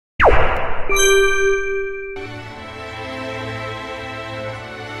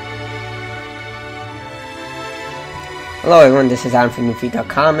Hello everyone, this is Adam from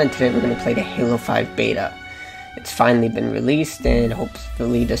Newfeed.com, and today we're going to play the Halo 5 beta. It's finally been released, and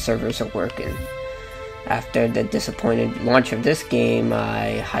hopefully the servers are working. After the disappointed launch of this game,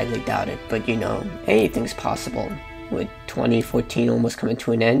 I highly doubt it, but you know, anything's possible. With 2014 almost coming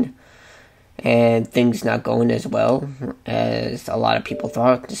to an end, and things not going as well as a lot of people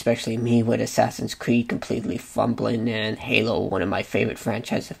thought, especially me with Assassin's Creed completely fumbling, and Halo, one of my favorite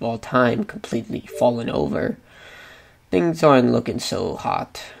franchises of all time, completely falling over. Things aren't looking so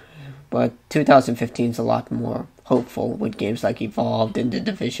hot, but 2015 is a lot more hopeful with games like Evolved and The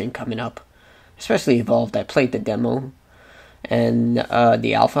Division coming up. Especially Evolved. I played the demo and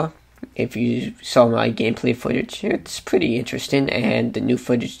the alpha. If you saw my gameplay footage, it's pretty interesting, and the new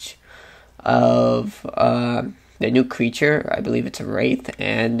footage of the new creature, I believe it's a Wraith,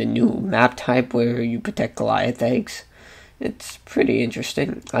 and the new map type where you protect Goliath eggs. It's pretty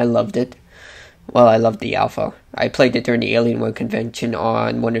interesting. I loved it. Well, I loved the alpha. I played it during the Alienware convention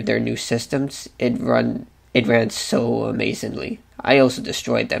on one of their new systems. It ran so amazingly. I also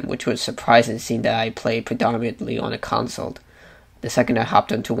destroyed them, which was surprising seeing that I play predominantly on a console. The second I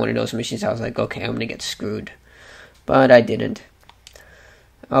hopped onto one of those missions, I was like, okay, I'm gonna get screwed. But I didn't.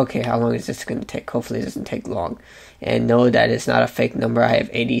 Okay, how long is this gonna take? Hopefully it doesn't take long. And know that it's not a fake number. I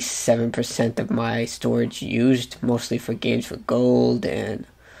have 87% of my storage used, mostly for games with gold and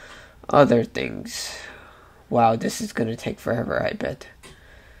other things. Wow, this is gonna take forever, I bet.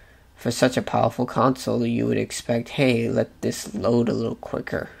 For such a powerful console, you would expect, hey, let this load a little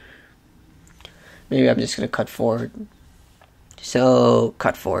quicker. Maybe I'm just gonna cut forward. So,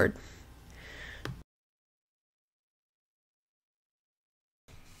 cut forward.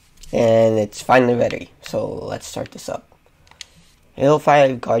 And it's finally ready, so let's start this up. Halo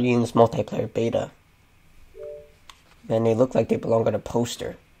 5 Guardians multiplayer beta. Man, they look like they belong on a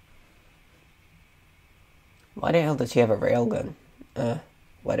poster. Why the hell does he have a railgun?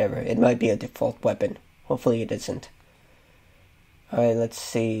 Whatever. It might be a default weapon. Hopefully it isn't. Alright, let's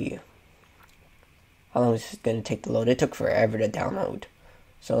see. How long is this going to take to load? It took forever to download.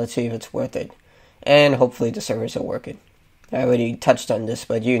 So let's see if it's worth it. And hopefully the servers are working. I already touched on this,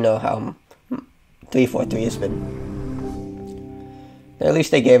 but you know how 343 has been. At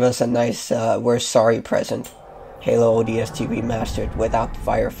least they gave us a nice, we're sorry present. Halo ODST remastered without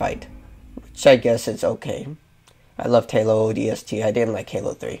firefight. Which I guess is okay. I loved Halo ODST. I didn't like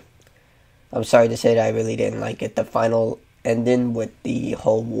Halo 3. I'm sorry to say that I really didn't like it. The final ending with the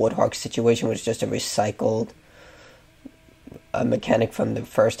whole Warthog situation was just a recycled mechanic from the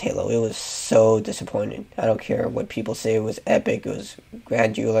first Halo. It was so disappointing. I don't care what people say. It was epic. It was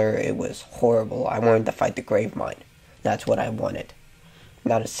grandiose. It was horrible. I wanted to fight the Gravemind. That's what I wanted.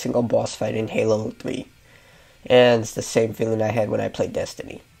 Not a single boss fight in Halo 3. And it's the same feeling I had when I played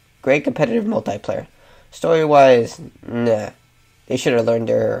Destiny. Great competitive multiplayer. Story-wise, nah. They should have learned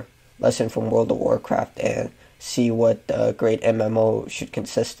their lesson from World of Warcraft and see what a great MMO should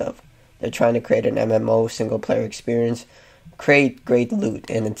consist of. They're trying to create an MMO single-player experience, create great loot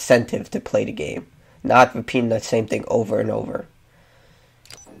and incentive to play the game, not repeating the same thing over and over.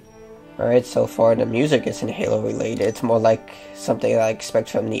 Alright, so far the music isn't Halo-related. It's more like something I expect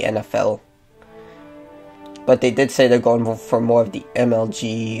from the NFL. But they did say they're going for more of the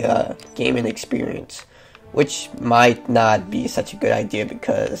MLG gaming experience, which might not be such a good idea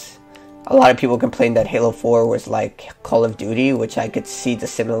because a lot of people complained that Halo 4 was like Call of Duty, which I could see the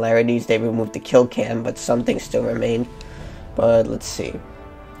similarities. They removed the kill cam, but some things still remained. But let's see.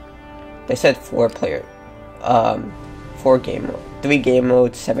 They said 4 game mode, 3 game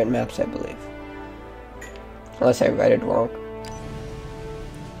modes, 7 maps, I believe. Unless I read it wrong.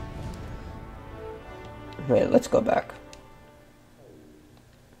 Wait, let's go back.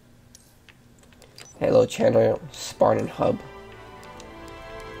 Halo channel, Spartan Hub.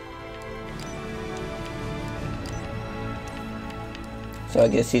 So I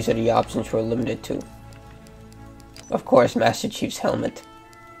guess these are the options we're limited to. Of course, Master Chief's helmet.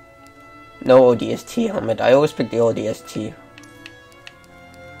 No ODST helmet. I always pick the ODST.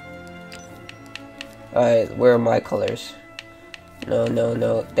 Alright, where are my colors? No.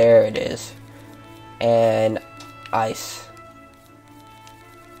 There it is. And ice.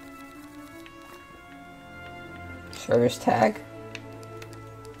 Service tag.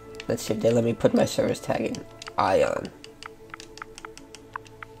 Let's see if they let me put my service tag in. Ion.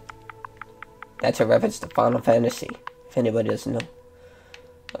 That's a reference to Final Fantasy, if anybody doesn't know.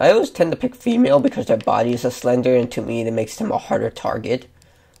 I always tend to pick female because their bodies are slender, and to me that makes them a harder target.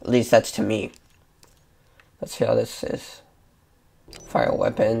 At least that's to me. Let's see how this is. Fire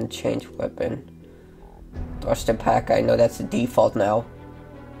weapon, change weapon. Thruster pack, I know that's the default now.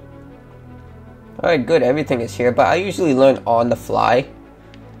 Alright, good, everything is here, but I usually learn on the fly.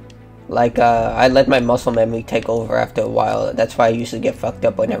 Like, I let my muscle memory take over after a while. That's why I usually get fucked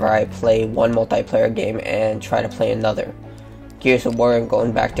up whenever I play one multiplayer game and try to play another. Gears of War and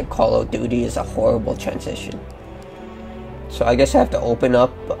going back to Call of Duty is a horrible transition. So I guess I have to open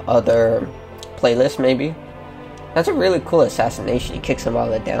up other playlists, maybe. That's a really cool assassination. He kicks them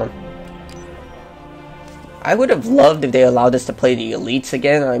all down. I would have loved if they allowed us to play the elites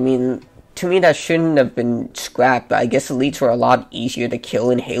again. I mean, to me that shouldn't have been scrapped, but I guess elites were a lot easier to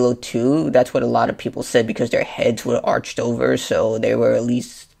kill in Halo 2. That's what a lot of people said, because their heads were arched over, so they were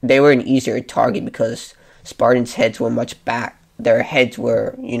an easier target because Spartans' heads were much back. Their heads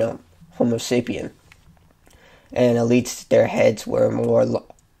were, you know, Homo sapien. And elites, their heads were more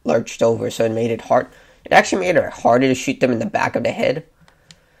lurched over, so it made it hard. It actually made it harder to shoot them in the back of the head.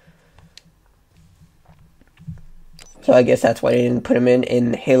 So I guess that's why they didn't put them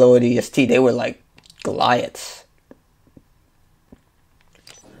in Halo ODST. They were like Goliaths.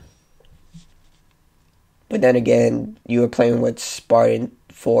 But then again, you were playing with Spartan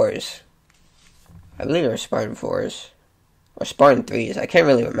 4s. I believe they were Spartan 4s. Or Spartan 3s. I can't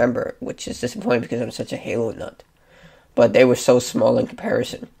really remember, which is disappointing because I'm such a Halo nut. But they were so small in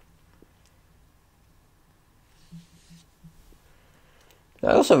comparison.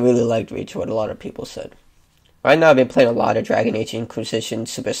 I also really liked Reach, what a lot of people said. Right now I've been playing a lot of Dragon Age Inquisition,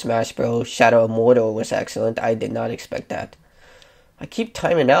 Super Smash Bros. Shadow of Mordor was excellent. I did not expect that. I keep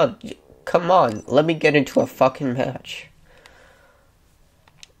timing out. Come on, let me get into a fucking match.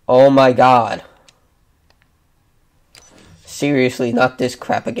 Oh my god. Seriously, not this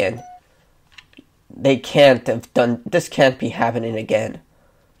crap again. They can't have done... This can't be happening again.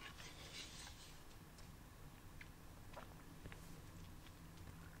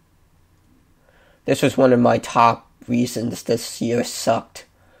 This was one of my top reasons this year sucked.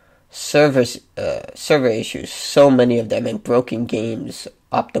 Server issues, so many of them, and broken games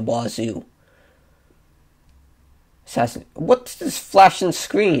up the wazoo. What's this flashing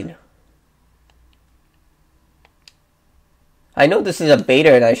screen? I know this is a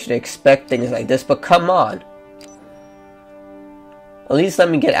beta and I should expect things like this, but come on. At least let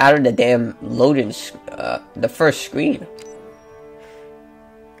me get out of the damn loading, the first screen.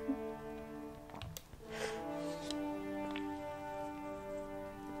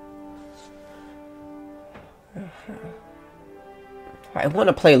 I want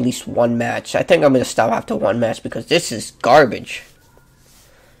to play at least one match. I think I'm going to stop after one match because this is garbage.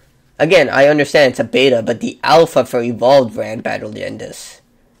 Again, I understand it's a beta, but the alpha for Evolved ran better than this,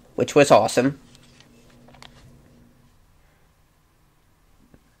 which was awesome.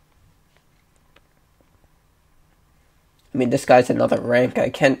 I mean, this guy's another rank. I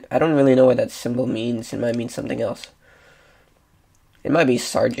don't really know what that symbol means. It might mean something else. It might be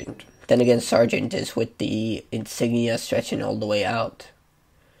Sergeant. Then again, Sergeant is with the insignia stretching all the way out.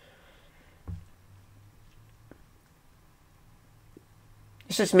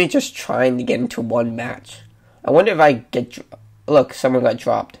 This is me just trying to get into one match. I wonder if I get... Look, someone got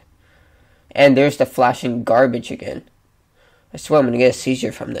dropped. And there's the flashing garbage again. I swear I'm going to get a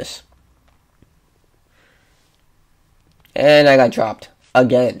seizure from this. And I got dropped.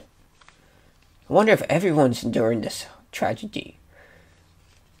 Again. I wonder if everyone's enduring this tragedy.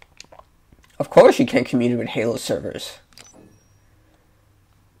 Of course you can't communicate with Halo servers.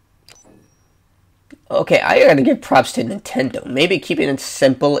 Okay, I gotta give props to Nintendo. Maybe keeping it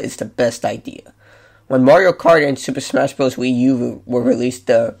simple is the best idea. When Mario Kart and Super Smash Bros. Wii U were released,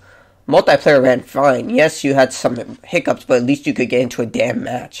 the multiplayer ran fine. Yes, you had some hiccups, but at least you could get into a damn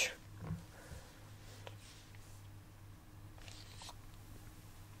match.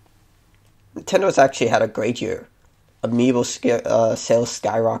 Nintendo's actually had a great year. Amiibo sales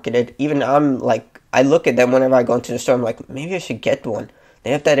skyrocketed. Even I look at them whenever I go into the store, I'm like, maybe I should get one.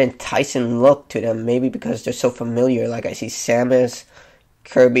 They have that enticing look to them, maybe because they're so familiar. Like, I see Samus,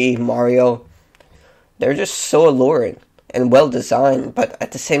 Kirby, Mario. They're just so alluring and well designed, but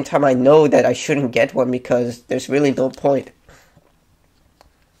at the same time, I know that I shouldn't get one because there's really no point.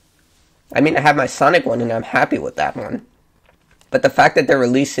 I mean, I have my Sonic one and I'm happy with that one. But the fact that they're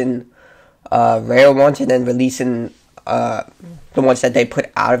releasing rare ones and then releasing the ones that they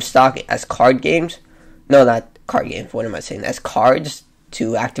put out of stock as card games. No, not card games. What am I saying? As cards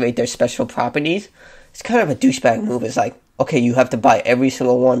to activate their special properties. It's kind of a douchebag move. It's like, okay, you have to buy every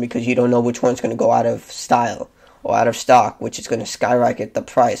single one because you don't know which one's going to go out of style or out of stock, which is going to skyrocket the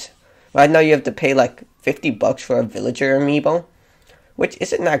price. Right now you have to pay like $50 for a villager amiibo, which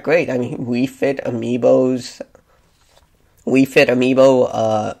isn't that great. I mean, Wii Fit amiibos Wii Fit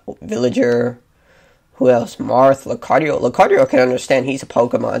amiibo, Villager, who else? Marth, Lucario. Lucario I can understand, he's a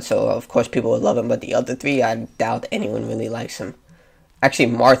Pokemon, so of course people would love him, but the other three, I doubt anyone really likes him.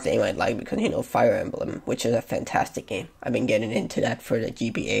 Actually, Marth they might like because, you know, Fire Emblem, which is a fantastic game. I've been getting into that for the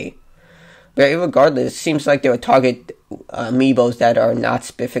GBA. But regardless, it seems like they would target amiibos that are not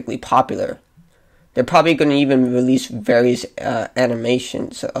specifically popular. They're probably going to even release various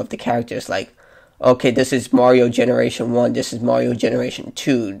animations of the characters, like, okay, this is Mario Generation 1, this is Mario Generation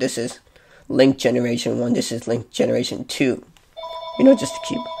 2, this is Link Generation 1, this is Link Generation 2. You know, just to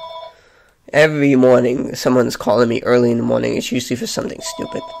keep... Every morning, someone's calling me early in the morning. It's usually for something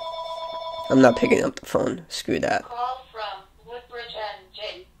stupid. I'm not picking up the phone. Screw that. Call from Woodbridge and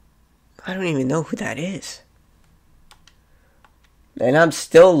Jay. I don't even know who that is. And I'm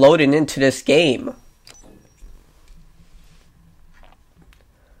still loading into this game.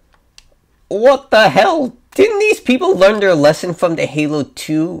 What the hell? Didn't these people learn their lesson from the Halo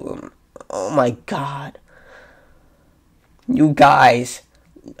 2? Oh my god. You guys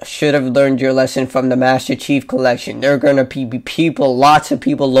should have learned your lesson from the Master Chief Collection. There are gonna be people, lots of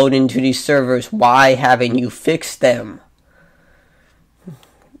people loading into these servers. Why haven't you fixed them?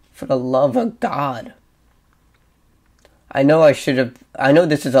 For the love of God. I know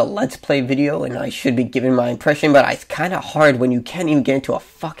this is a Let's Play video and I should be giving my impression, but it's kind of hard when you can't even get into a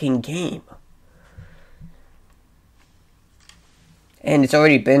fucking game. And it's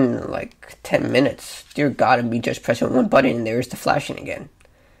already been like 10 minutes. Dear God, and me just pressing one button and there's the flashing again.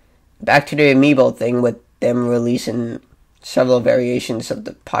 Back to the amiibo thing with them releasing several variations of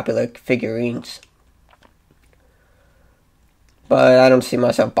the popular figurines. But I don't see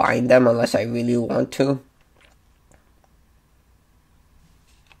myself buying them unless I really want to.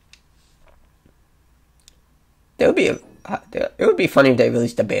 It would be funny if they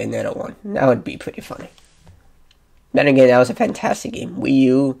released the Bayonetta one. That would be pretty funny. Then again, that was a fantastic game. Wii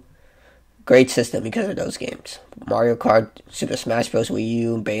U, great system because of those games. Mario Kart, Super Smash Bros. Wii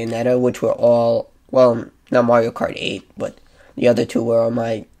U, Bayonetta, which were all, well, not Mario Kart 8, but the other two were on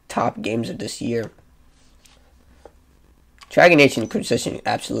my top games of this year. Dragon Age Inquisition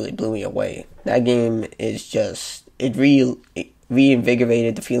absolutely blew me away. That game is just, it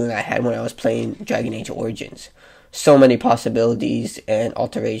reinvigorated the feeling I had when I was playing Dragon Age Origins. So many possibilities and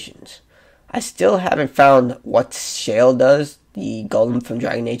alterations. I still haven't found what Shale does, the golem from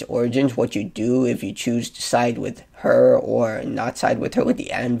Dragon Age Origins, what you do if you choose to side with her or not side with her with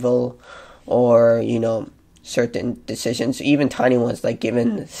the anvil, or, you know, certain decisions, even tiny ones like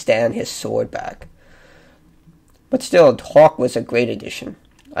giving Stan his sword back. But still, Hawk was a great addition.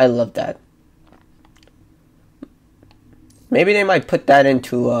 I love that. Maybe they might put that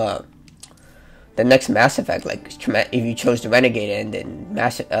into the next Mass Effect, like if you chose the Renegade and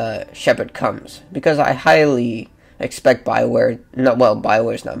then Shepard comes. Because I highly expect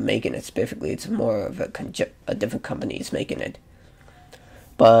Bioware's not making it specifically, it's more of a different company is making it.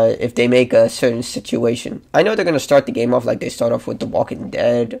 But if they make a certain situation, I know they're going to start the game off like they start off with The Walking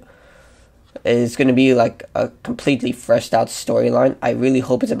Dead. It's going to be like a completely freshed out storyline. I really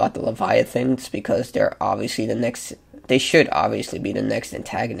hope it's about the Leviathans, because they should obviously be the next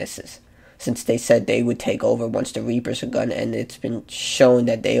antagonists, since they said they would take over once the Reapers are gone, and it's been shown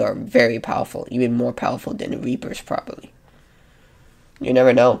that they are very powerful, even more powerful than the Reapers probably. You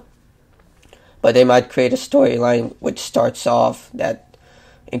never know. But they might create a storyline which starts off that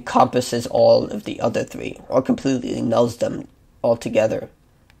encompasses all of the other three, or completely nulls them altogether.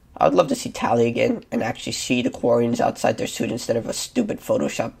 I would love to see Tali again, and actually see the Quarians outside their suit instead of a stupid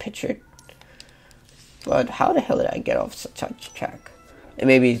Photoshop picture. But how the hell did I get off such a track? And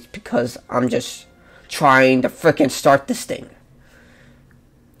maybe it's because I'm just trying to frickin' start this thing.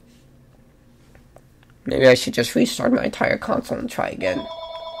 Maybe I should just restart my entire console and try again.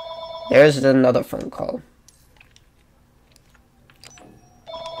 There's another phone call.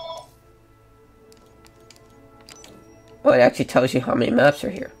 Oh, it actually tells you how many maps are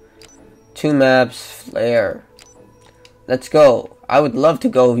here. 2 maps, Flare. Let's go. I would love to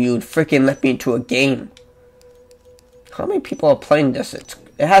go if you would freaking let me into a game. How many people are playing this? It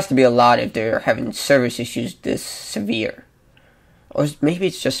has to be a lot if they're having service issues this severe. Or maybe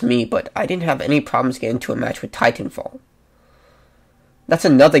it's just me, but I didn't have any problems getting into a match with Titanfall. That's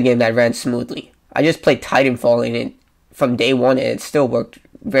another game that ran smoothly. I just played Titanfall in it from day one and it still worked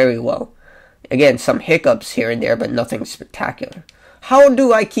very well. Again, some hiccups here and there, but nothing spectacular. How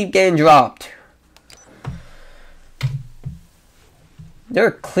do I keep getting dropped? There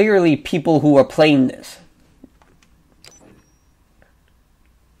are clearly people who are playing this.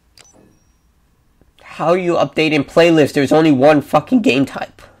 How are you updating playlists? There's only one fucking game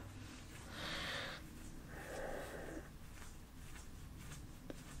type.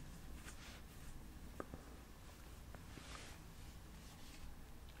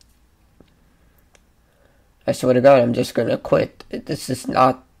 I swear to God, I'm just gonna quit. This is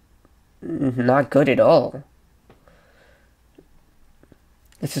not good at all.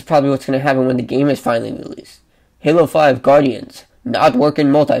 This is probably what's gonna happen when the game is finally released. Halo 5 Guardians. Not working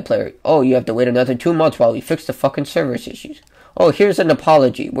multiplayer. Oh, you have to wait another 2 months while we fix the fucking service issues. Oh, here's an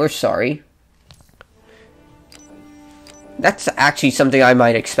apology. We're sorry. That's actually something I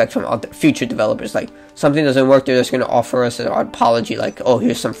might expect from other future developers. Like, something doesn't work, they're just going to offer us an apology. Like, oh,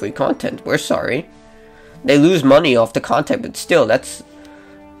 here's some free content. We're sorry. They lose money off the content, but still, that's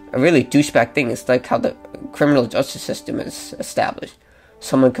a really douchebag thing. It's like how the criminal justice system is established.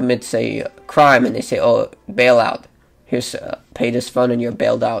 Someone commits a crime and they say, oh, bail out. Here's, pay this fund and you're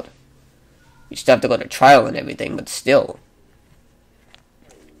bailed out. You still have to go to trial and everything, but still.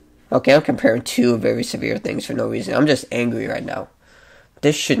 Okay, I'm comparing two very severe things for no reason. I'm just angry right now.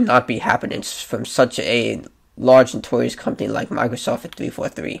 This should not be happening from such a large notorious company like Microsoft at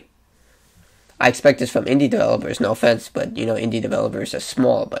 343. I expect this from indie developers, no offense, but you know, indie developers are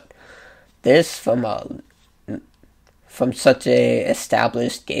small, but this from such a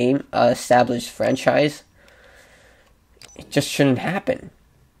established game, established franchise, it just shouldn't happen.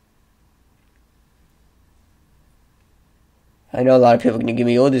 I know a lot of people are going to give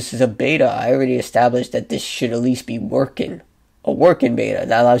me, oh, this is a beta. I already established that this should at least be working. A working beta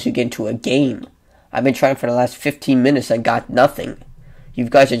that allows you to get into a game. I've been trying for the last 15 minutes and got nothing. You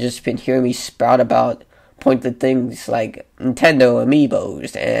guys have just been hearing me sprout about pointed things like Nintendo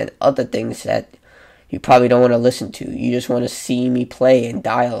Amiibos and other things that you probably don't want to listen to. You just want to see me play and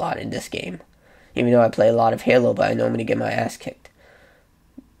die a lot in this game. Even though I play a lot of Halo, but I know I'm going to get my ass kicked.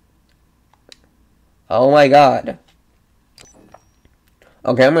 Oh my god.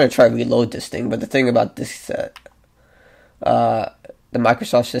 Okay, I'm going to try to reload this thing, but the thing about this, the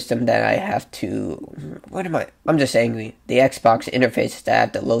Microsoft system that I have to, I'm just angry. The Xbox interface is that I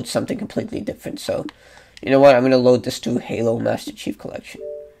have to load something completely different, so, you know what, I'm going to load this to Halo Master Chief Collection.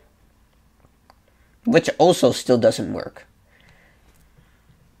 Which also still doesn't work.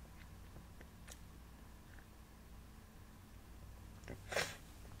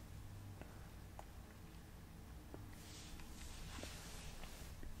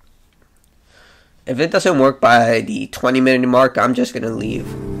 If it doesn't work by the 20-minute mark, I'm just going to leave.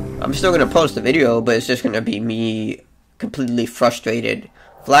 I'm still going to post the video, but it's just going to be me completely frustrated,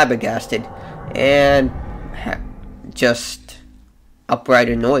 flabbergasted, and just outright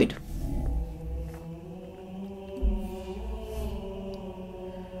annoyed.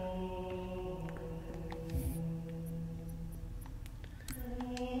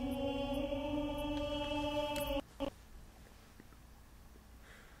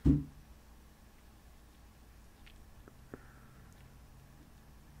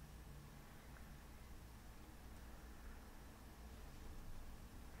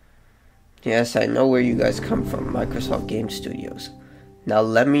 Yes, I know where you guys come from, Microsoft Game Studios. Now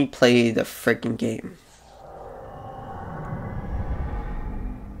let me play the freaking game.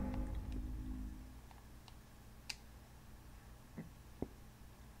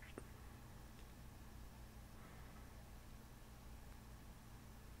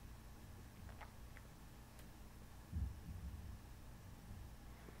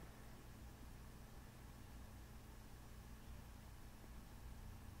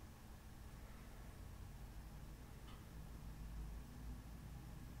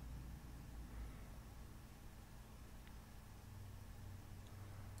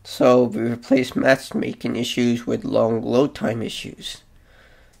 So we replaced matchmaking issues with long load time issues.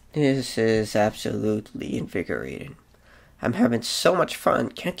 This is absolutely invigorating. I'm having so much fun,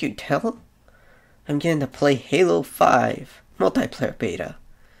 can't you tell? I'm getting to play Halo 5 multiplayer beta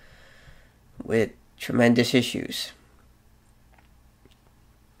with tremendous issues.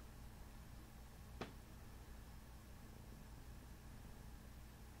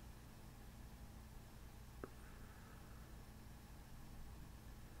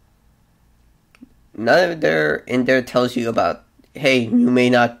 None of there in there tells you about, hey, you may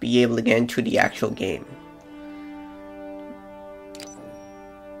not be able to get into the actual game.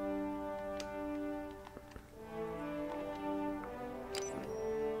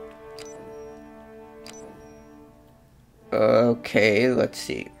 Okay, let's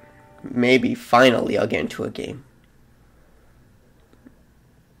see. Maybe finally I'll get into a game.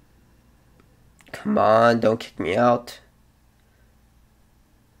 Come on, don't kick me out.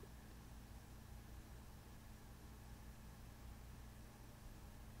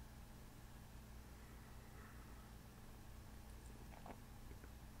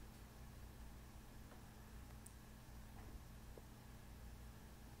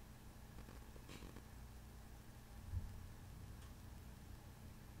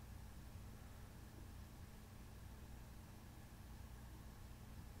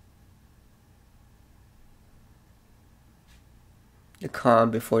 The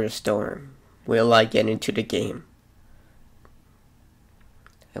calm before the storm. Will I get into the game?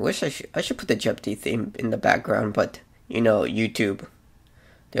 I wish I should put the Jeopardy theme in the background, but you know, YouTube,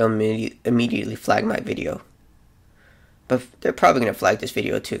 they'll immediately flag my video. But they're probably gonna flag this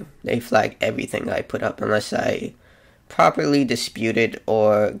video too. They flag everything I put up unless I properly dispute it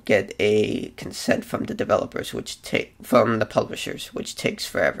or get a consent from the developers, from the publishers, which takes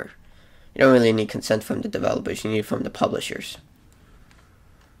forever. You don't really need consent from the developers, you need it from the publishers.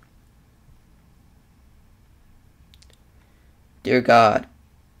 Dear God,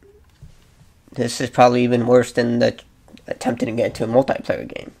 this is probably even worse than the attempting to get into a multiplayer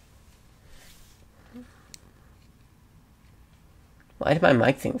game. Why did my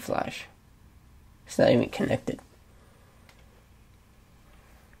mic thing flash? It's not even connected.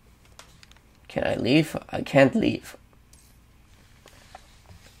 Can I leave? I can't leave.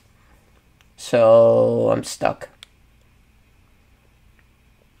 So I'm stuck.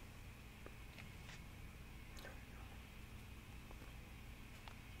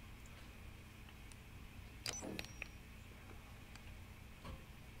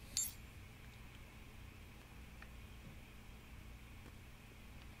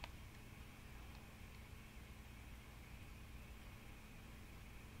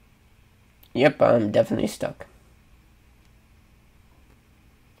 Yep, I'm definitely stuck.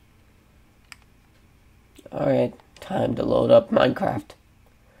 Alright, time to load up Minecraft.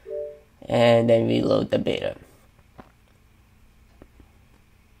 And then reload the beta.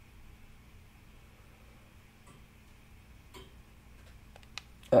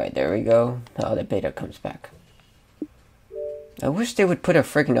 Alright, there we go. Now the beta comes back. I wish they would put a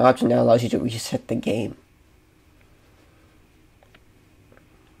freaking option that allows you to reset the game.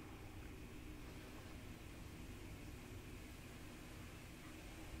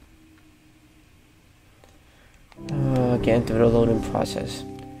 Getting through the loading process.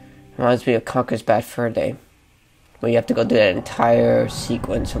 Reminds me of Conker's Bad Fur Day, where you have to go through that entire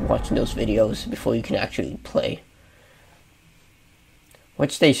sequence of watching those videos before you can actually play.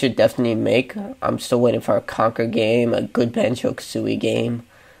 Which they should definitely make. I'm still waiting for a Conker game, a good Banjo-Kazooie game.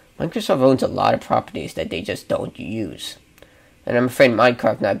 Microsoft owns a lot of properties that they just don't use. And I'm afraid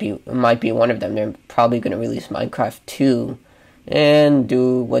Minecraft might be one of them. They're probably going to release Minecraft 2 and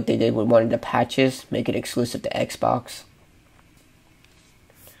do what they did with one of the patches, make it exclusive to Xbox.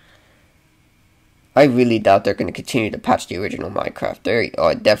 I really doubt they're going to continue to patch the original Minecraft. They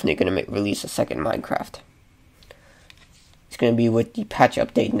are definitely going to release a second Minecraft. It's going to be with the patch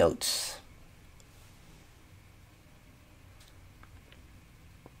update notes.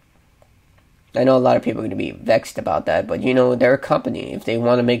 I know a lot of people are going to be vexed about that, but you know, they're a company. If they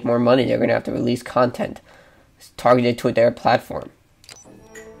want to make more money, they're going to have to release content targeted to their platform.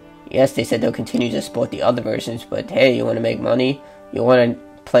 Yes, they said they'll continue to support the other versions, but hey, you want to make money? You want to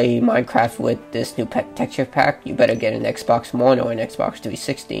play Minecraft with this new texture pack? You better get an Xbox One or an Xbox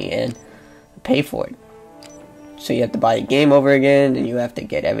 360 and pay for it. So you have to buy the game over again, and you have to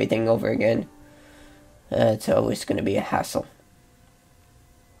get everything over again. It's always going to be a hassle.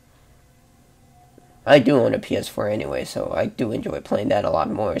 I do own a PS4 anyway, so I do enjoy playing that a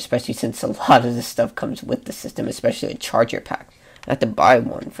lot more, especially since a lot of this stuff comes with the system, especially a charger pack. I have to buy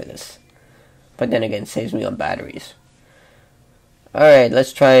one for this. But then again, it saves me on batteries. Alright,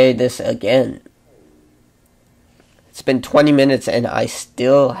 let's try this again. It's been 20 minutes and I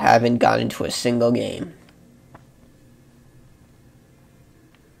still haven't gotten into a single game.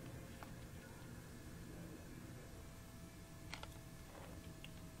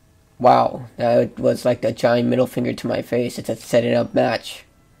 Wow, that was like a giant middle finger to my face. It's a setting up match.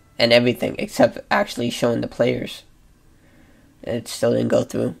 And everything, except actually showing the players. And it still didn't go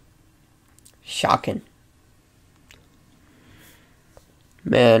through. Shocking.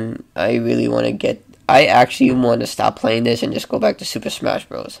 Man, I actually want to stop playing this and just go back to Super Smash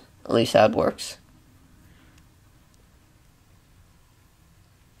Bros. At least that works.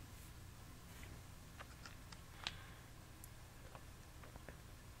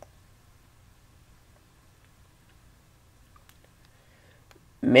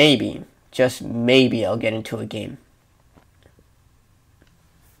 Maybe, just maybe, I'll get into a game.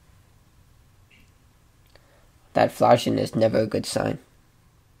 That flashing is never a good sign.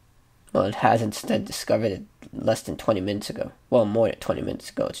 Well, it has instead discovered it less than 20 minutes ago. Well, more than 20 minutes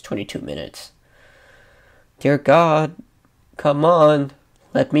ago. It's 22 minutes. Dear God, come on,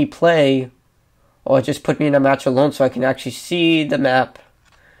 let me play. Or just put me in a match alone so I can actually see the map.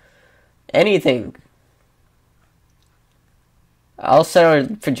 Anything. I'll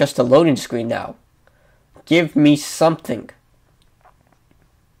settle for just a loading screen now. Give me something.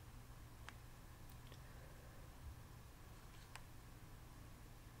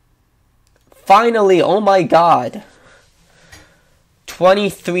 Finally, oh my god.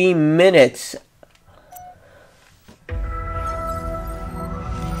 23 minutes.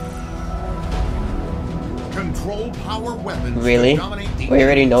 Control power weapons. Really? We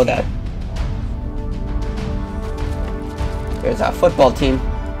already know that. There's our football team.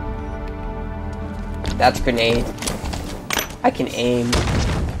 That's grenade. I can aim.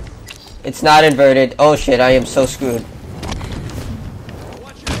 It's not inverted. Oh shit, I am so screwed.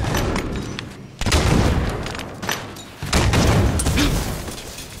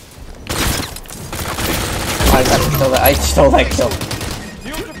 I got to kill that. I stole that kill.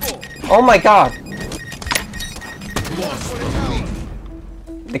 Oh my god.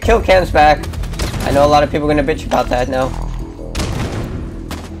 The kill cam's back. I know a lot of people are gonna bitch about that now.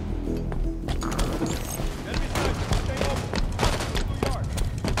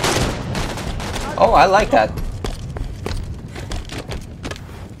 Oh, I like that.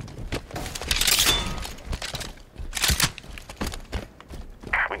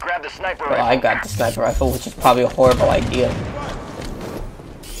 We grabbed the sniper Well, rifle. I got the sniper rifle, which is probably a horrible idea.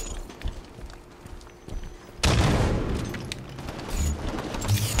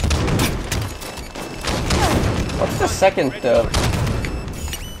 What's the second,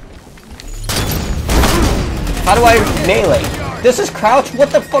 How do I melee? This is crouch?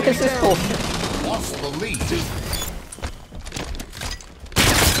 What the fuck is this bullshit? Lost the lead.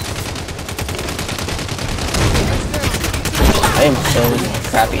 I am so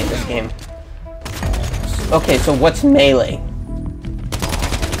crappy at this game. Okay, so what's melee?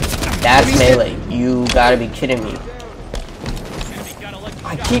 That's melee. You gotta be kidding me.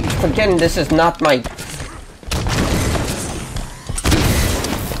 I keep forgetting this is not my...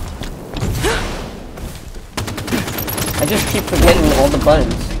 I just keep forgetting all the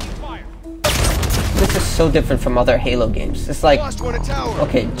buttons. This is so different from other Halo games. It's like,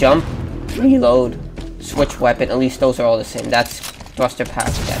 okay, jump, reload, switch weapon. At least those are all the same. That's thruster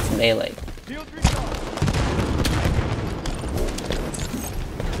pass. That's melee.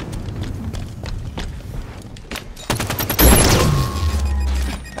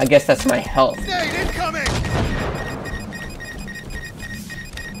 I guess that's my health.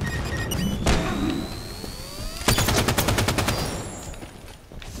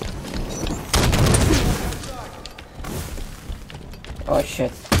 Oh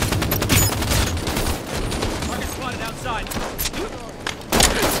shit. Target spotted outside.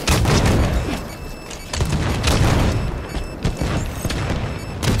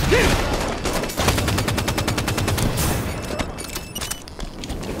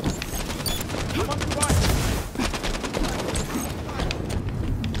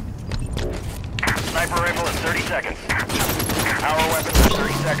 Sniper rifle in 30 seconds. Power weapons in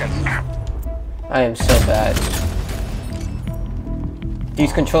 30 seconds. I am so bad.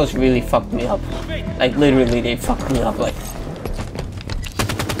 These controls really fucked me up. Like, literally, they fucked me up, like...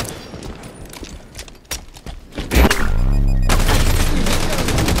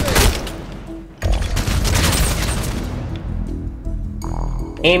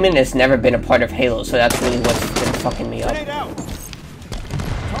 Aiming has never been a part of Halo, so that's really what's been fucking me up.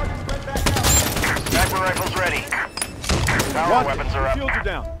 Sniper rifles ready. Power weapons are up. Shields are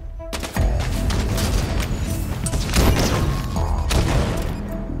down.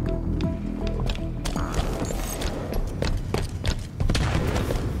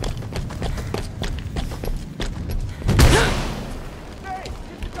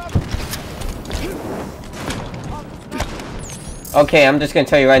 Okay, I'm just gonna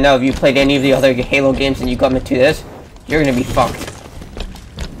tell you right now, if you played any of the other Halo games and you come into this, you're gonna be fucked.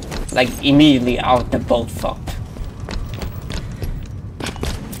 Like, immediately out the boat fucked.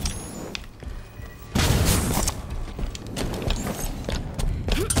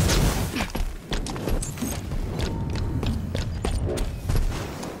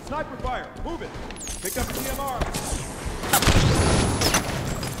 Sniper fire. Move it. Pick up TMR.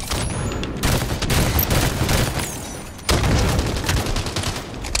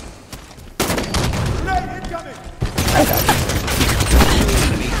 I got it.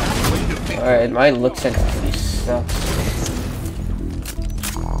 Alright, my look sensitivity sucks.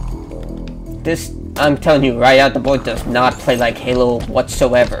 This, I'm telling you right out the board, does not play like Halo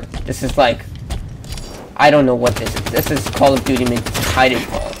whatsoever. This is like, I don't know what this is. This is Call of Duty meets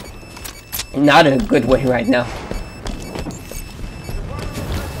Titanfall. Not in a good way right now.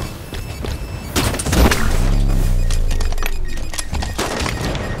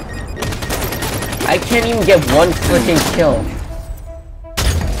 I can't even get one freaking kill.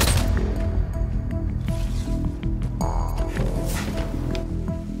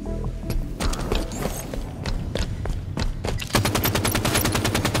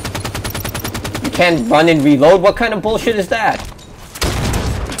 can't run and reload? What kind of bullshit is that?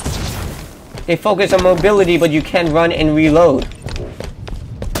 They focus on mobility, but you can't run and reload.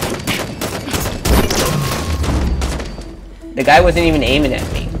 The guy wasn't even aiming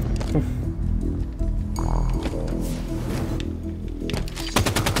at me.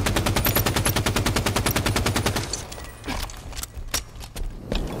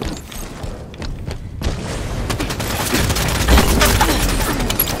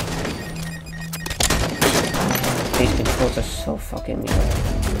 These controls are so fucking mean.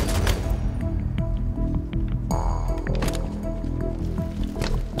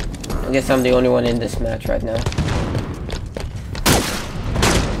 I guess I'm the only one in this match right now.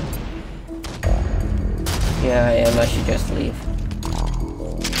 Yeah, I am. I should just leave.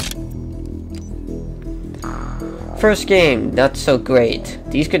 First game, not so great.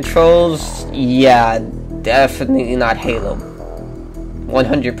 These controls, yeah, definitely not Halo.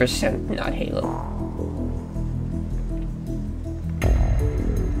 100% not Halo.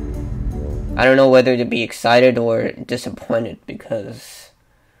 I don't know whether to be excited or disappointed because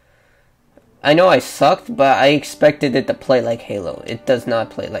I know I sucked, but I expected it to play like Halo. It does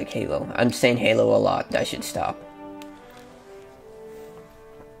not play like Halo. I'm saying Halo a lot. I should stop.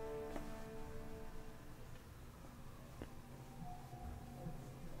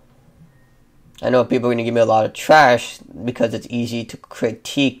 I know people are going to give me a lot of trash because it's easy to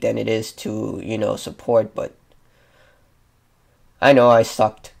critique than it is to, you know, support, but I know I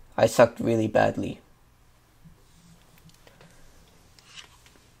sucked. I sucked really badly.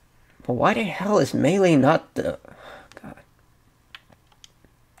 But why the hell is melee not the... God.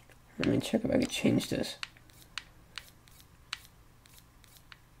 Let me check if I can change this.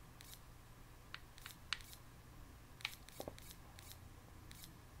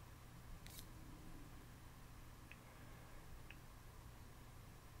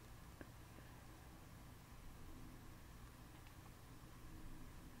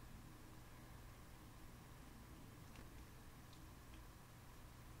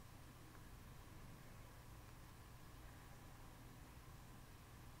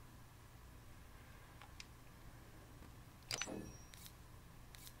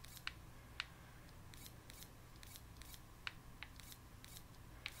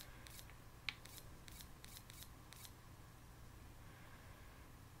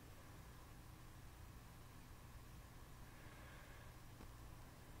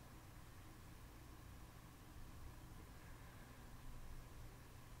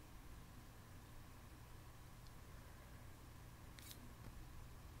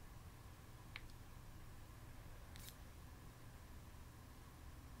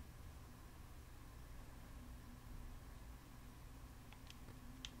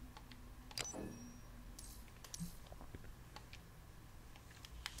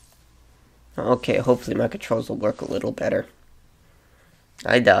 Okay, hopefully my controls will work a little better.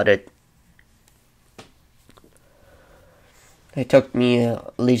 I doubt it. It took me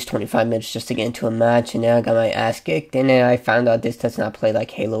at least 25 minutes just to get into a match, and then I got my ass kicked, and then I found out this does not play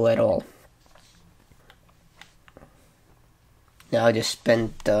like Halo at all. Now I just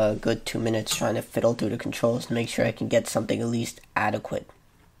spent a good 2 minutes trying to fiddle through the controls to make sure I can get something at least adequate.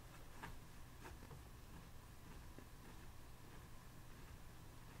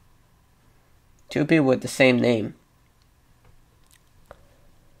 Two people with the same name.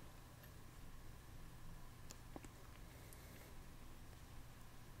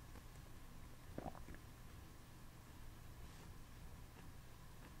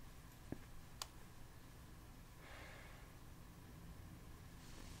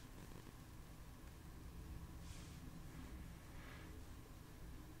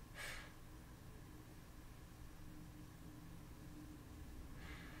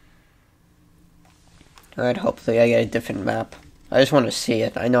 Alright, hopefully I get a different map. I just want to see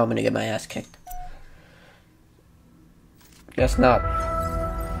it. I know I'm going to get my ass kicked. Guess not.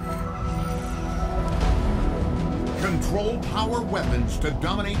 Control power weapons to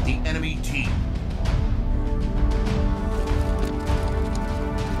dominate the enemy team.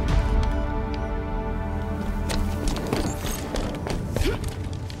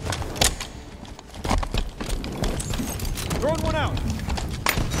 Throwing one out.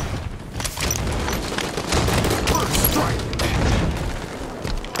 First strike.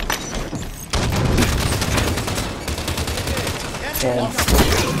 Yeah.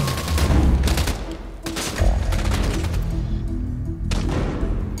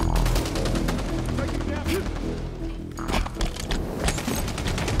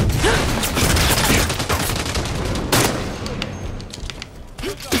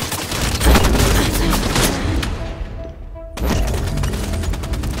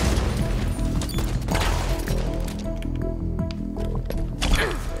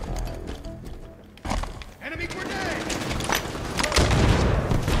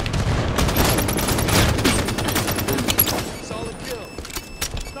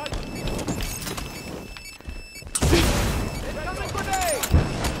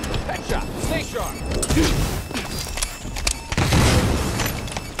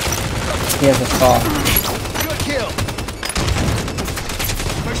 He has a saw. Good kill.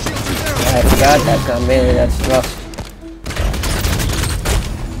 My shields are down. I forgot that's not melee, that's thrust.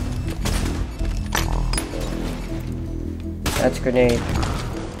 That's grenade.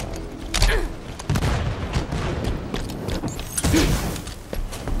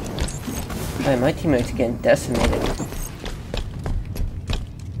 Man, my teammates are getting decimated.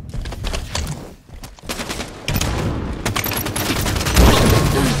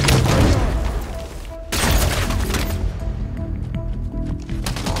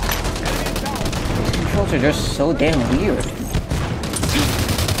 Controls are just so damn weird.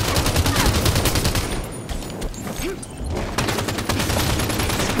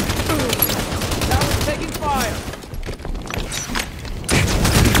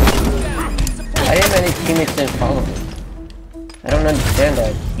 Why didn't many teammates didn't follow me? I don't understand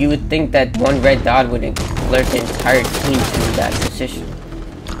that. You would think that one red dot would alert the entire team to that position.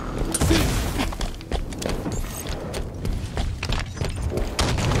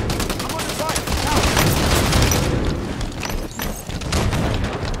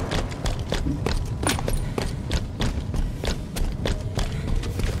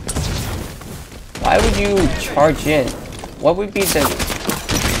 Why would you charge in? What would be the...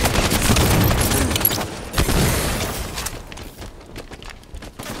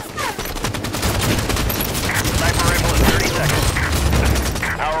 Sniper rifle in 30 seconds.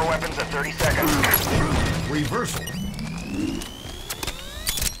 Power weapons at 30 seconds. Reversal.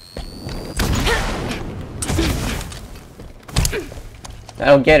 I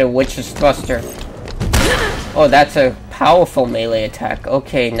don't get it, which is thruster? Oh, that's a powerful melee attack.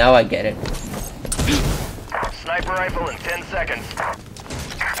 Okay, now I get it. Sniper rifle in 10 seconds.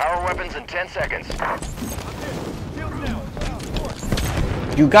 Power weapons in 10 seconds.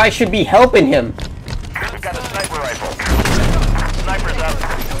 You guys should be helping him. We've got a sniper rifle. Sniper's up.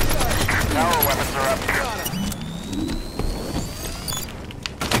 Power weapons are up.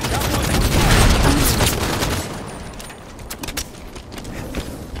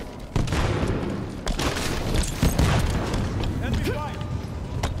 Enemy fire.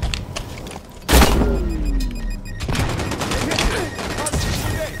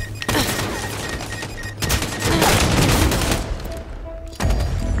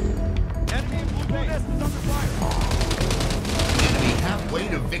 Enemy blue nest is under fire. Enemy halfway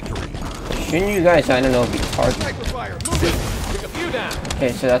to victory. Shouldn't you guys, I don't know, be targeted? Sniper fire. Move it. Take a few down.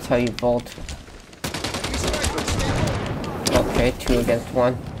 Okay, so that's how you vault. Okay, 2 against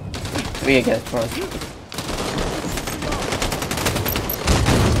 1. 3 against 1.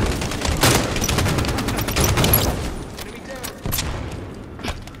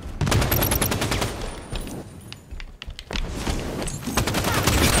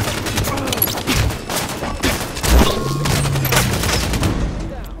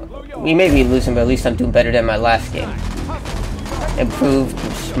 We may be losing, but at least I'm doing better than my last game. Improved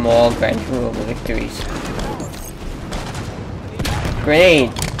small gradual victories. Grenade!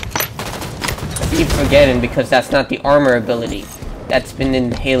 I keep forgetting because that's not the armor ability. That's been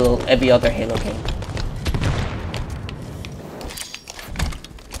in Halo, every other Halo game.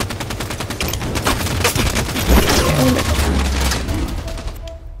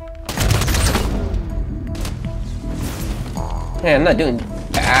 Hey, I'm not doing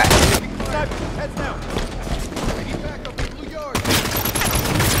bad. Sniper, heads down.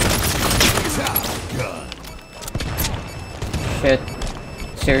 Shit.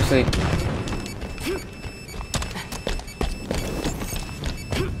 Seriously.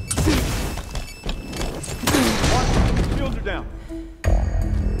 Shields are down.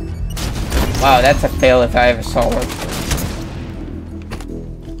 Wow, that's a fail if I ever saw one.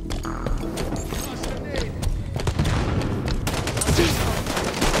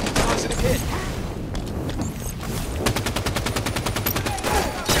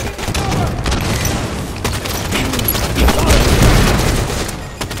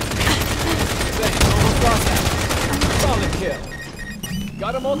 Solid kill.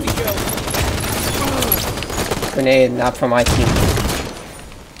 Got a multi-kill. Grenade, not for my team.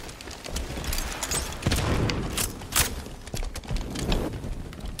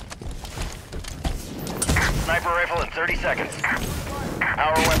 Sniper rifle in 30 seconds.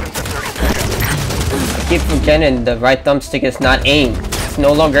 Power weapons in 30 seconds. I keep forgetting the right thumbstick is not aim. It's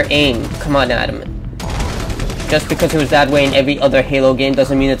no longer aim. Come on, Adam. Just because it was that way in every other Halo game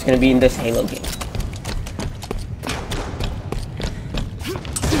doesn't mean it's going to be in this Halo game.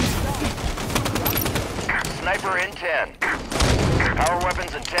 Sniper in 10. Power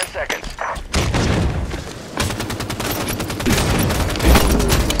weapons in 10 seconds.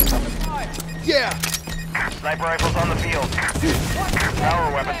 Yeah. Sniper rifles on the field.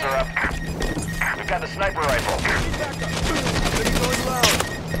 Power weapons are up. got a sniper rifle.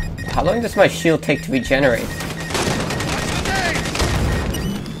 How long does my shield take to regenerate?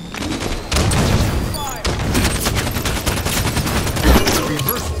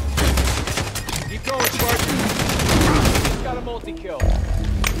 Reversal. Keep going, Sparky. He's got a multi-kill.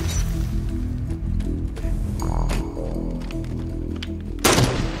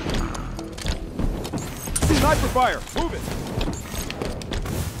 Sniper fire. Move it.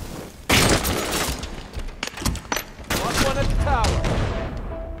 Lost one at the tower.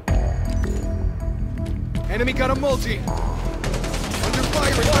 Enemy got a multi. Under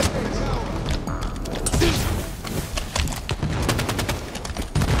fire. Lost one at the tower.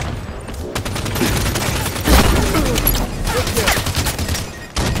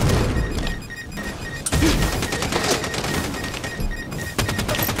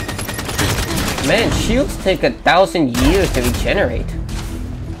 Man, shields take 1,000 years to regenerate.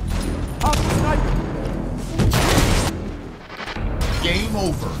 Game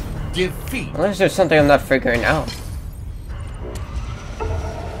over. Defeat. Unless there's something I'm not figuring out.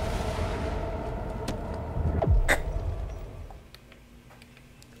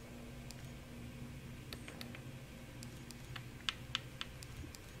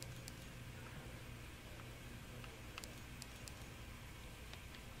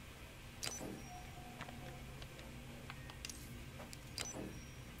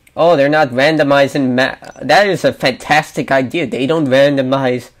 Oh, they're not randomizing that is a fantastic idea. They don't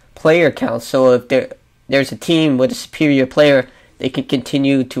randomize player counts, so if there's a team with a superior player, they can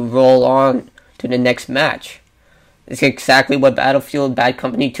continue to roll on to the next match. It's exactly what Battlefield Bad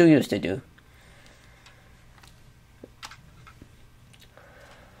Company 2 used to do.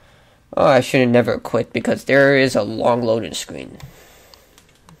 Oh, I should have never quit because there is a long loading screen.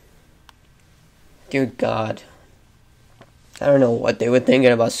 Dear God. I don't know what they were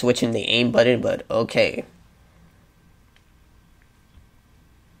thinking about switching the aim button, but okay.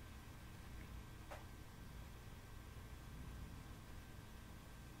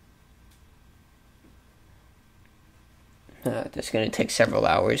 This is going to take several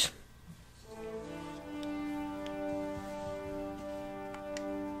hours.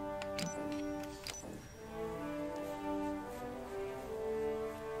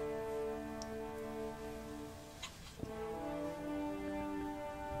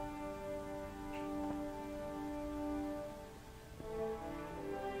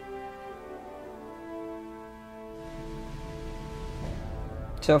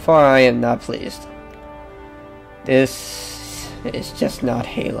 So far, I am not pleased. This is just not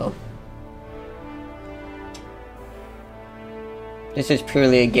Halo. This is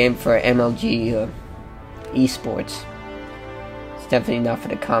purely a game for MLG esports. It's definitely not for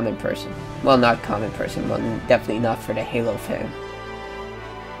the common person. Well, not common person, but definitely not for the Halo fan.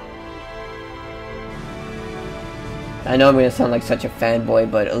 I know I'm going to sound like such a fanboy,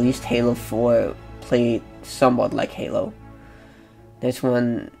 but at least Halo 4 played somewhat like Halo. This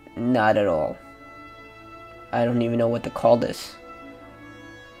one, not at all. I don't even know what to call this.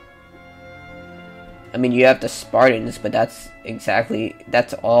 I mean, you have the Spartans, but that's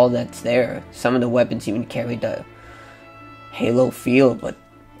all that's there. Some of the weapons even carry the Halo feel, but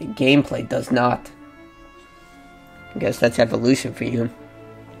the gameplay does not. I guess that's evolution for you.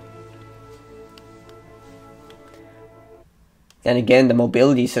 Then again, the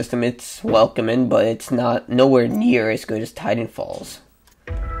mobility system, it's welcoming, but it's not nowhere near as good as Titanfall's.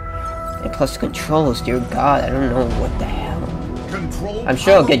 And plus controls, dear God, I don't know what the hell. I'm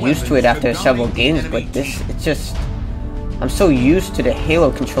sure I'll get used to it after several games, but it's just... I'm so used to the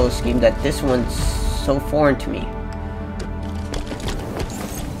Halo control scheme that this one's so foreign to me.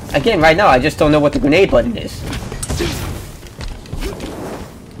 Again, right now, I just don't know what the grenade button is.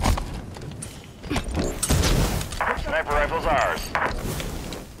 Sniper rifle's ours.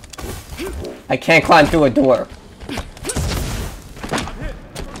 I can't climb through a door.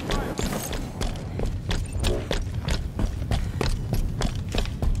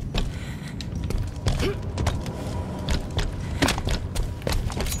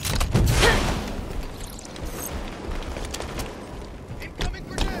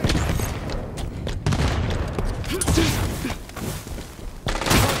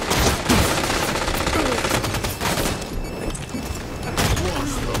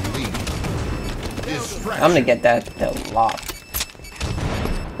 I'm gonna get that a lot.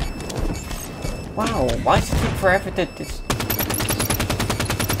 Wow, why does it take forever to this?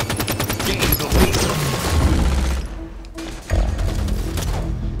 Gain the lead.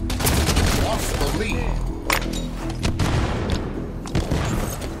 Lost the lead.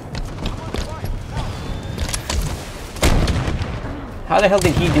 How the hell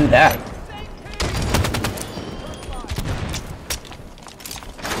did he do that?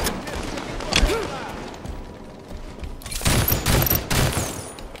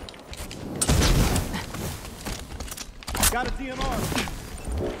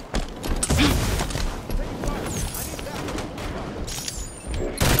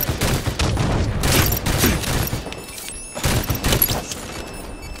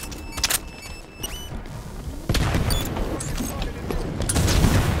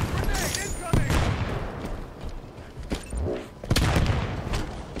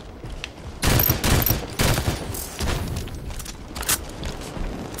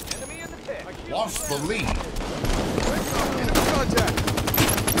 Lost the lead.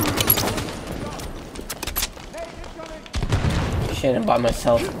 Shit, I'm by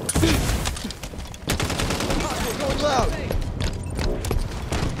myself. Going loud.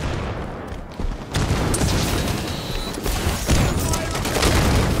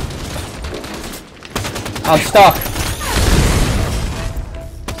 I'm stuck.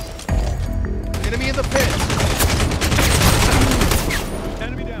 Enemy in the pit.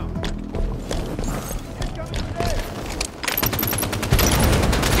 Enemy down.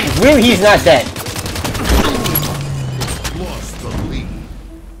 Really, he's not dead. Lost the lead.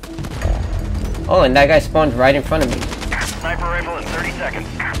 Oh, and that guy spawned right in front of me. Sniper rifle in 30 seconds.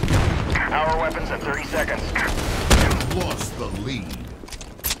 Power weapons in 30 seconds. Lost the lead.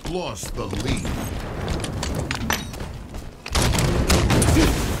 Lost the lead.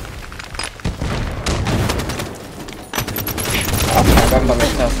 Oh, I'm by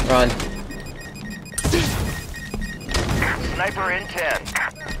myself. Run. Sniper in 10.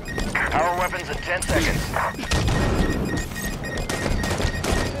 Power weapons in 10 seconds.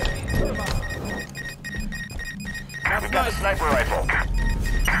 We've got a sniper rifle.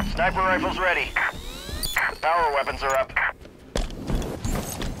 Sniper rifle's ready. Power weapons are up.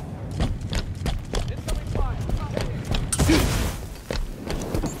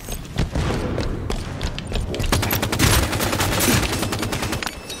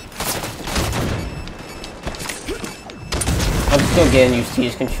 I'm still getting used to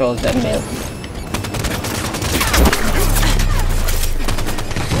these controls that man.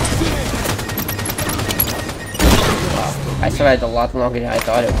 Wow, I survived a lot longer than I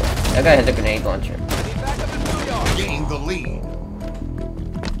thought it would. That guy has a grenade launcher. Gain the lead.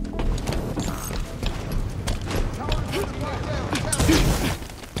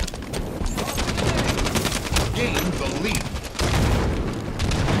 Gain the lead.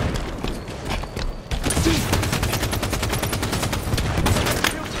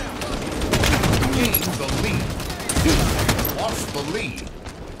 Gain the lead. Lost the lead.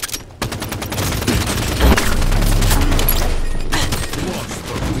 Lost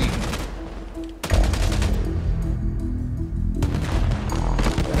the lead.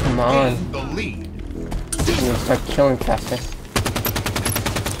 Come on. Gain the lead. I'm gonna start killing faster.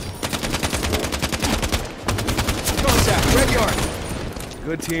 Contact. Red yard.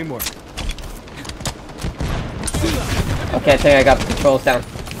 Good teamwork. Okay, I think I got the controls down.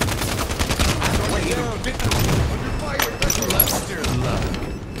 Cluster luck.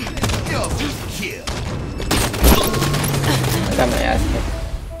 Double kill. I got my ass kicked.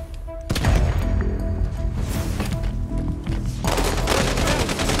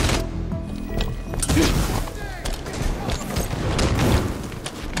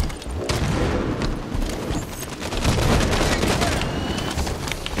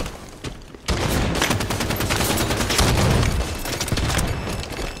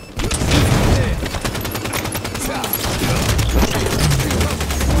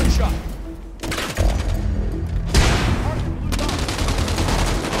 One shot.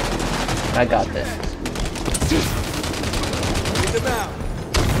 I got this. Lead them out.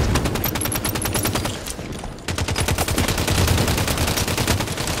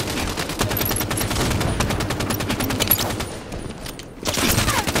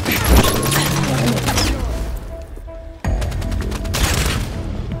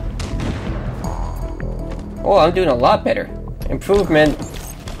 Oh, I'm doing a lot better. Improvement.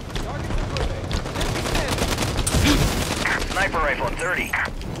 Sniper rifle in 30.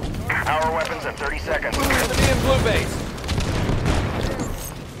 Power weapons in 30 seconds. Enemy in blue base.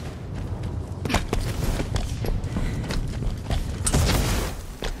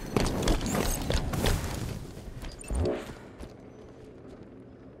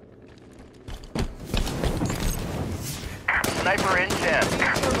 Sniper in 10.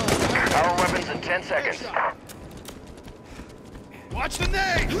 Power weapons in 10 seconds. Watch the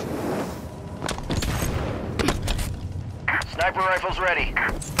nade. Sniper rifle's ready.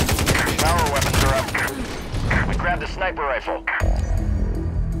 Power weapons are up. We grabbed the sniper rifle.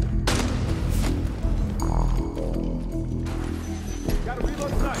 Gotta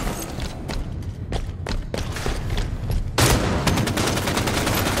reload the knife.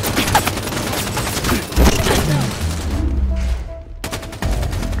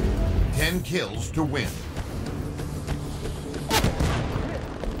 kills to win.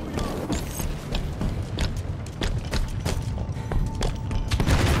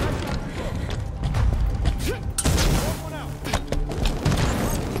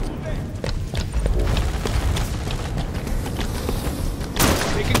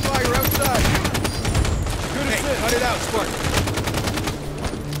 Taking fire outside. Good assist. Cut it out, Spartan.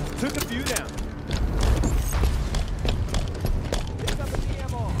 Took a few down. Picked up an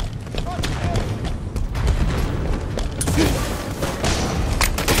EMR.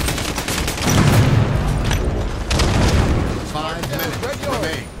 5 minutes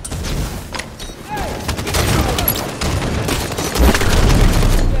remain.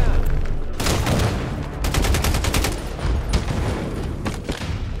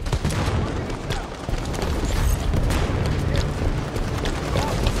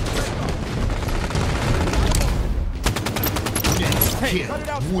 Kill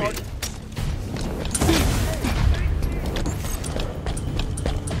win.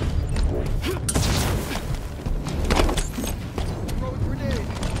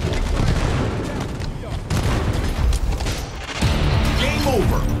 Game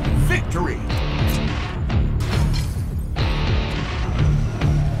over. Victory.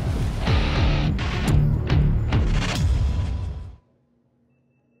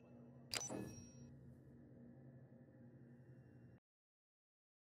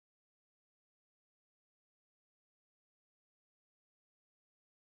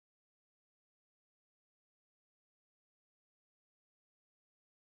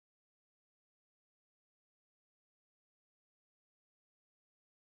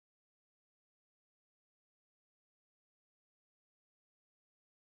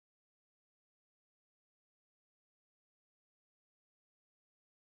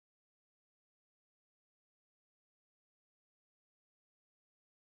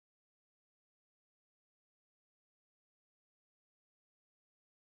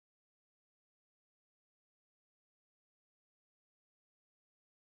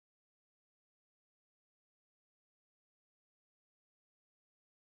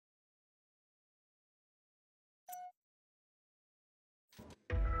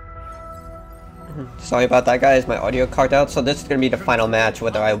 Sorry about that, guys. My audio carved out. So this is gonna be the final match,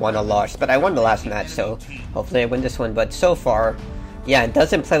 whether I won or lost. But I won the last match, so hopefully I win this one. But so far, yeah, it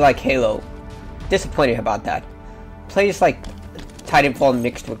doesn't play like Halo. Disappointed about that. Plays like Titanfall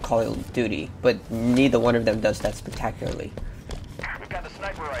mixed with Call of Duty, but neither one of them does that spectacularly. We've got the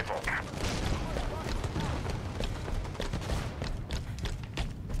sniper rifle.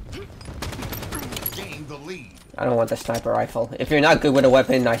 Gain the lead. I don't want the sniper rifle. If you're not good with a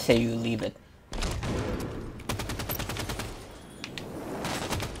weapon, I say you leave it.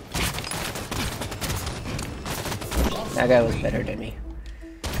 That guy was better than me.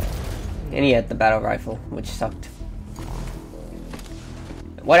 And he had the battle rifle, which sucked.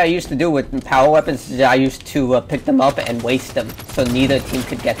 What I used to do with power weapons is I used to pick them up and waste them, so neither team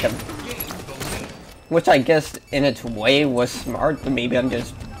could get them. Which I guess in its way was smart, but maybe I'm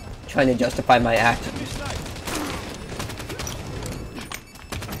just trying to justify my actions.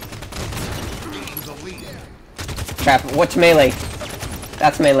 Crap, what's melee?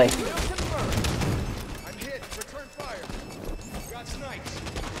 That's melee. I'm hit. Return fire. Got snipes.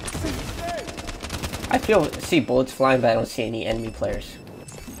 I see bullets flying, but I don't see any enemy players.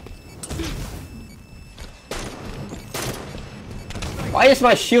 Why is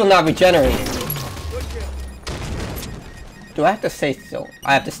my shield not regenerating? Do I have to stay still?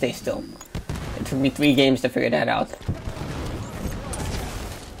 I have to stay still. It took me 3 games to figure that out.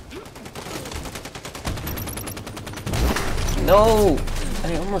 No!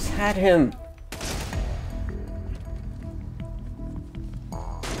 I almost had him.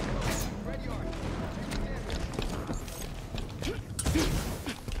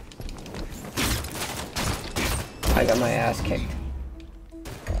 I got my ass kicked.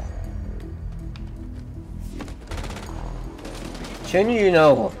 Shouldn't you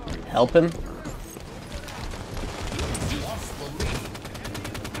know, help him?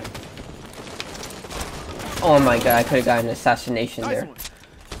 Oh my god, I could have gotten an assassination there.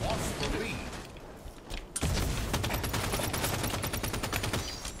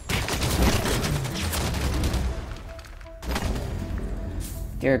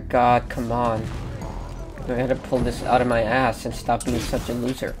 Dear God, come on. I had to pull this out of my ass and stop being such a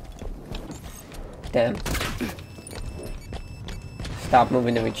loser. Damn. Stop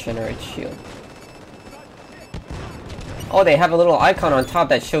moving to regenerate shield. Oh, they have a little icon on top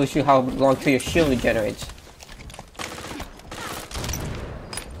that shows you how long till your shield regenerates.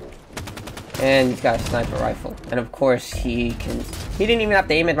 And he's got a sniper rifle. And of course he didn't even have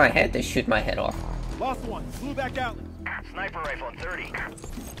to aim at my head to shoot my head off. Lost one. Flew back out. Sniper rifle in 30.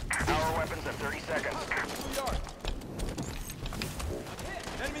 Power weapons in 30 seconds. 2 yards.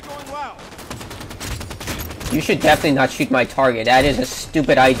 Enemy going loud. You should definitely not shoot my target. That is a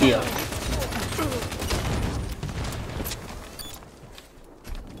stupid idea.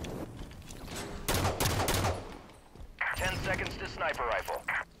 Sniper rifle.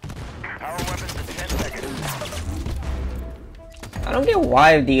 Power weapons in 10 seconds. I don't get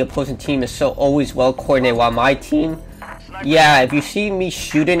why the opposing team is so always well coordinated while my team... Yeah, if you see me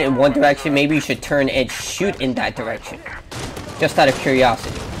shooting in one direction, maybe you should turn and shoot in that direction. Just out of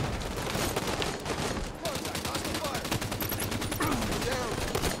curiosity.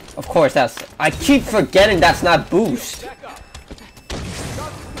 Of course, that's... I keep forgetting that's not boost.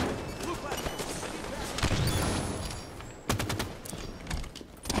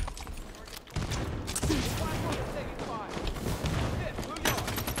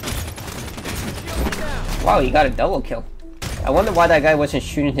 Wow, he got a double kill. I wonder why that guy wasn't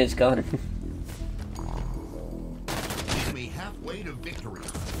shooting his gun. Enemy halfway to victory.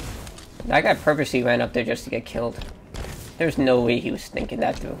 That guy purposely ran up there just to get killed. There's no way he was thinking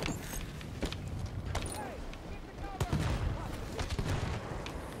that through.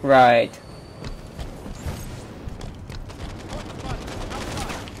 Right.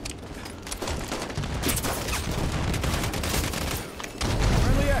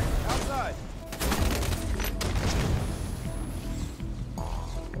 Friendly X, outside.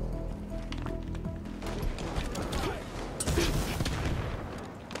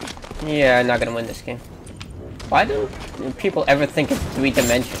 Yeah, I'm not gonna win this game. Why do people ever think it's 3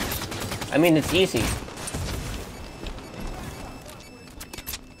 dimensions? I mean, it's easy.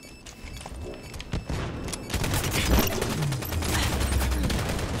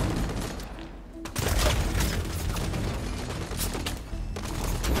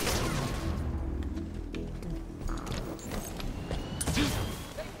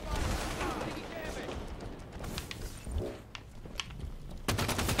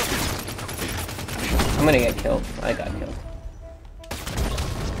 I'm gonna get killed. I got killed.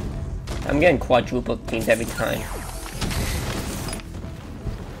 I'm getting quadruple teamed every time.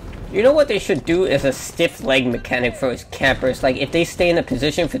 You know what they should do is a stiff leg mechanic for campers. Like, if they stay in a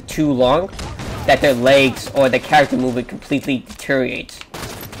position for too long, that their legs or the character movement completely deteriorates.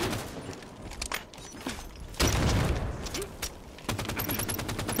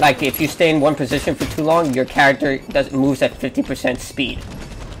 Like, if you stay in one position for too long, your character moves at 50% speed.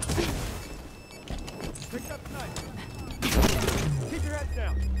 Picked up sniper. Keep your heads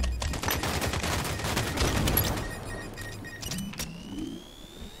down.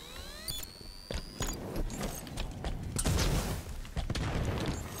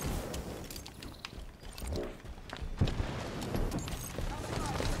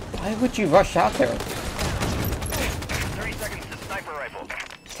 Why would you rush out there? 30 seconds to sniper rifle.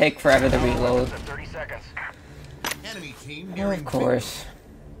 Take forever to reload. 30 seconds. Enemy team Oh, nearing of course.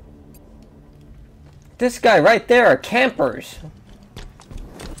 This guy right there are campers.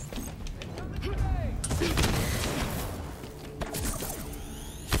 victory.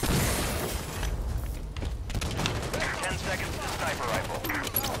 10 seconds to sniper rifle.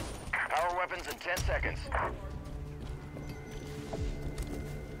 Power weapons in 10 seconds.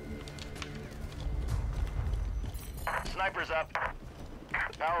 Sniper's up.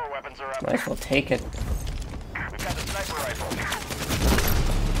 Power weapons are up. Might as well take it. We've got the sniper rifle.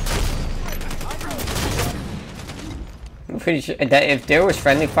 I'm pretty sure that if there was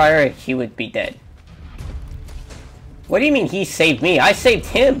friendly fire, he would be dead. What do you mean he saved me? I saved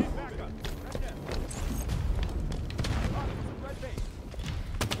him!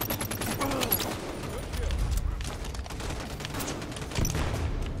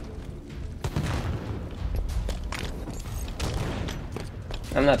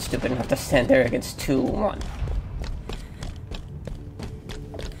 I'm not stupid enough to stand there against 2-1.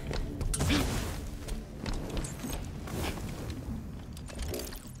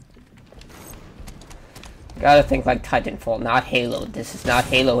 Gotta think like Titanfall, not Halo. This is not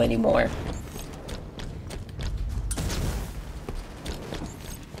Halo anymore.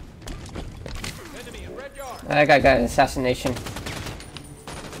 Enemy in red yard. That guy got an assassination.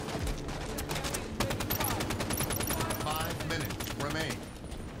 5 minutes remain.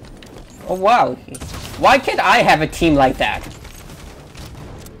 Oh wow. Why can't I have a team like that?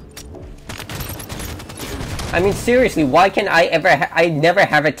 I mean, seriously, why can't I I never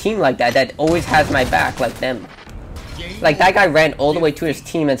have a team like that that always has my back like them? Like, that guy ran all the way to his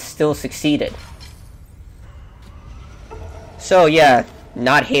team and still succeeded. So, yeah,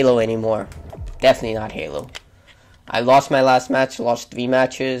 not Halo anymore. Definitely not Halo. I lost my last match, lost 3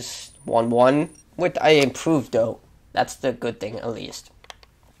 matches, won 1. Which I improved though. That's the good thing at least.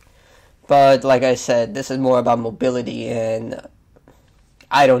 But like I said, this is more about mobility, and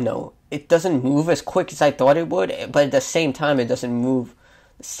I don't know. It doesn't move as quick as I thought it would, but at the same time it doesn't move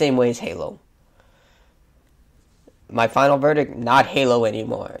the same way as Halo. My final verdict, not Halo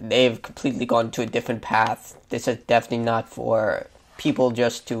anymore. They've completely gone to a different path. This is definitely not for people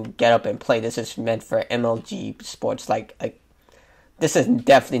just to get up and play. This is meant for MLG sports. Like this is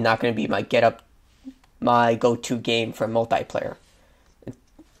definitely not going to be my go-to game for multiplayer.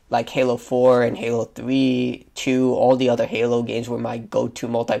 Like Halo 4 and Halo 3, 2, all the other Halo games were my go-to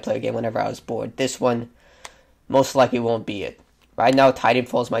multiplayer game whenever I was bored. This one most likely won't be it. Right now,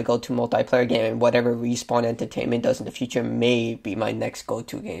 Titanfall is my go-to multiplayer game, and whatever Respawn Entertainment does in the future may be my next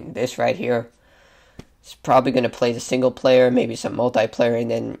go-to game. This right here is probably going to play the single player, maybe some multiplayer,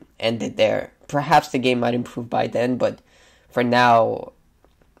 and then end it there. Perhaps the game might improve by then, but for now,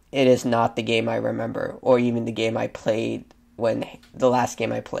 it is not the game I remember, or even the game I played when the last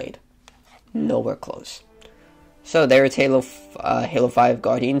game I played. Nowhere close. So there is Halo 5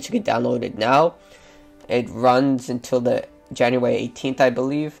 Guardians. You can download it now. It runs until the January 18th, I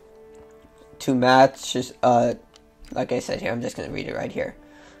believe. 2 matches, like I said here, I'm just going to read it right here.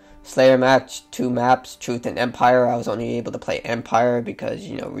 Slayer match, 2 maps, Truth and Empire. I was only able to play Empire because,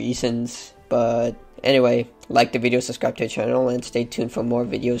 reasons. But anyway, like the video, subscribe to the channel, and stay tuned for more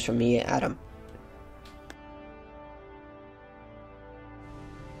videos from me, Adam.